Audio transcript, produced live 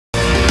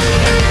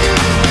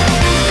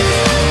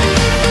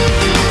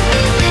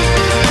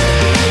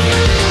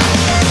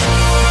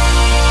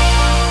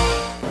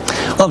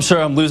I'm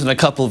sure I'm losing a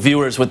couple of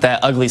viewers with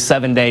that ugly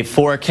 7-day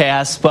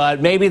forecast,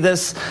 but maybe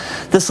this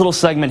little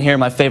segment here,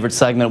 my favorite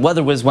segment,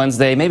 Weather Wiz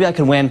Wednesday, maybe I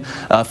can win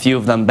a few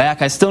of them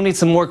back. I still need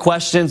some more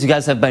questions. You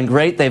guys have been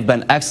great. They've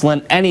been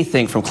excellent.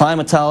 Anything from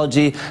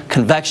climatology,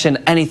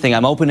 convection, anything.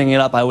 I'm opening it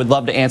up. I would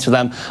love to answer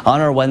them on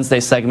our Wednesday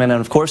segment.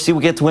 And of course, you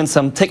will get to win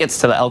some tickets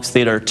to the Elks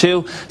Theater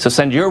too. So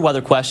send your weather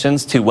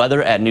questions to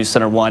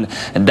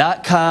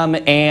weather@newscenter1.com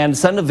and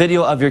send a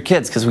video of your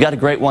kids because we got a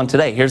great one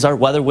today. Here's our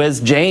Weather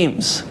Wiz,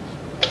 James.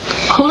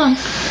 Hold on.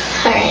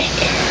 Alright.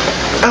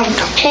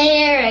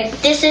 Hey Eric,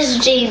 this is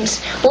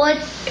James.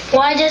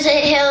 Why does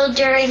it hail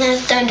during a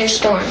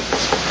thunderstorm?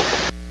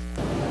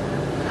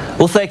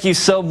 Well, thank you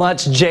so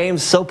much,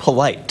 James. So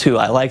polite, too.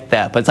 I like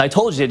that. But I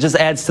told you, it just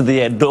adds to the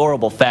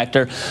adorable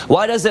factor.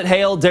 Why does it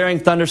hail during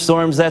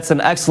thunderstorms? That's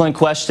an excellent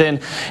question.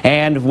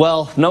 And,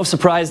 well, no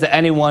surprise to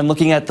anyone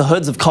looking at the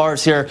hoods of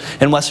cars here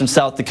in western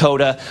South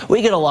Dakota.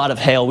 We get a lot of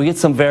hail. We get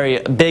some very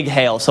big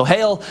hail. So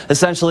hail,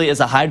 essentially, is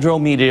a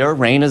hydrometeor.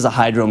 Rain is a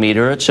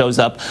hydrometeor. It shows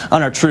up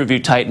on our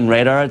TrueView Titan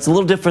radar. It's a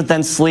little different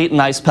than sleet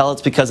and ice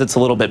pellets because it's a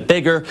little bit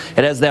bigger.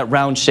 It has that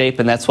round shape,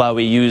 and that's why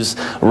we use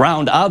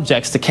round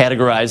objects to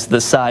categorize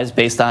the size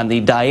based on the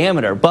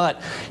diameter.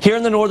 But here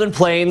in the northern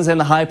plains and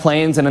the high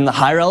plains and in the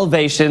higher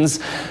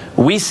elevations,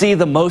 we see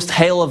the most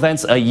hail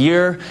events a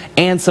year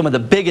and some of the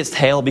biggest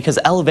hail because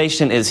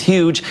elevation is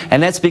huge,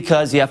 and that's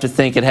because you have to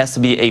think it has to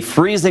be a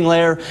freezing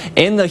layer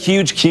in the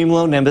huge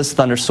cumulonimbus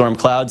thunderstorm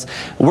clouds.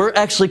 We're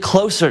actually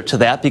closer to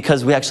that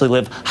because we actually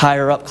live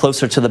higher up,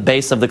 closer to the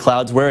base of the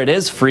clouds where it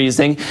is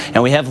freezing,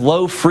 and we have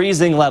low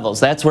freezing levels.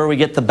 That's where we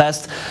get the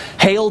best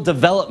hail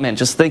development.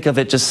 Just think of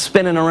it just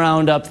spinning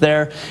around up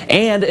there,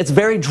 and it's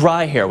very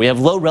dry here. We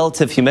have low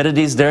relative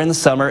humidities during the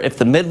summer. If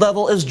the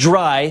mid-level is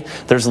dry,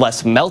 there's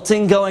less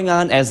melting going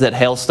on as that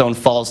hailstone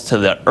falls to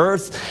the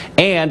earth,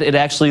 and it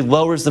actually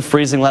lowers the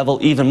freezing level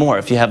even more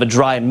if you have a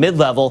dry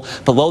mid-level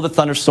below the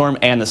thunderstorm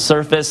and the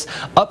surface.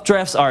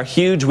 Updrafts are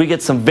huge. We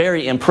get some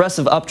very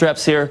impressive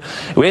updrafts here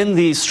in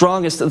the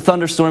strongest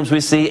thunderstorms we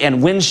see,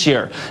 and wind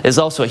shear is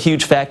also a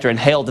huge factor in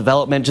hail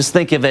development. Just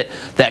think of it,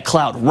 that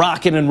cloud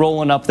rocking and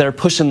rolling up there,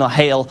 pushing the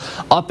hail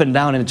up and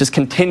down, and it just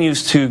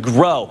continues to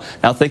grow.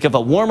 Now think of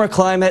a warmer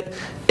climate.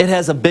 It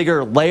has a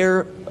bigger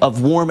layer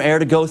of warm air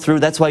to go through.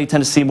 That's why you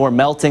tend to see more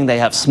melting. They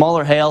have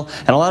smaller hail,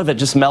 and a lot of it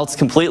just melts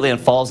completely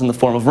and falls in the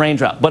form of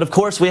raindrop. But of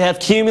course, we have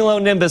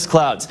cumulonimbus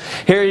clouds.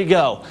 Here you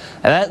go.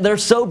 They're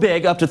so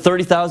big, up to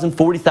 30,000,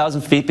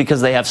 40,000 feet,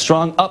 because they have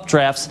strong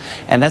updrafts,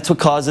 and that's what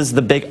causes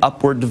the big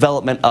upward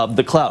development of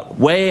the cloud.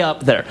 Way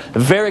up there.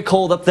 Very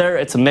cold up there.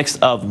 It's a mix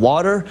of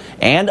water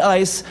and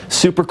ice,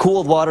 super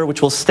cooled water,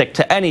 which will stick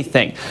to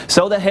anything.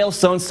 So the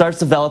hailstone starts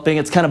developing.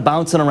 It's kind of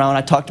bouncing around.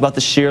 I talked about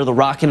the shear, the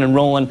rocking and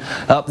rolling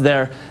up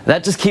there.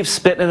 That just keeps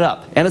spitting it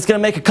up, and it's going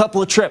to make a couple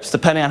of trips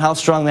depending on how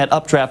strong that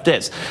updraft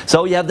is.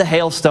 So you have the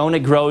hailstone. It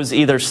grows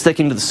either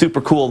sticking to the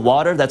super cooled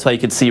water. That's why you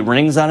can see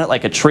rings on it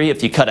like a tree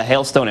if you cut a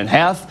hailstone in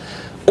half.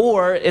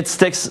 Or it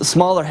sticks,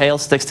 smaller hail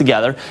sticks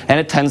together, and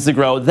it tends to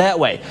grow that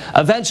way.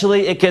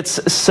 Eventually it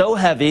gets so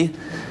heavy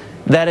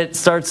that it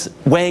starts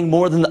weighing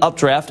more than the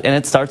updraft, and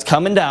it starts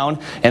coming down,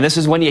 and this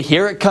is when you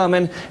hear it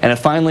coming, and it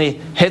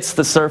finally hits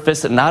the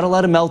surface. Not a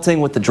lot of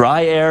melting with the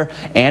dry air,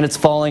 and it's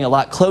falling a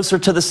lot closer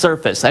to the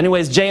surface.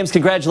 Anyways, James,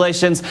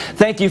 congratulations.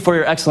 Thank you for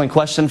your excellent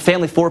question.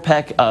 Family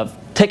 4-pack of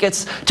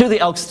tickets to the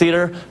Elks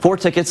Theater, 4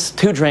 tickets,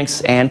 2 drinks,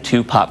 and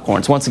 2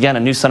 popcorns. Once again, a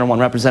News Center 1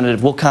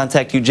 representative will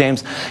contact you,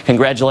 James.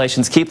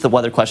 Congratulations. Keep the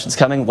weather questions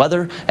coming.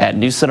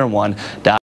 Weather@newscenter1.com.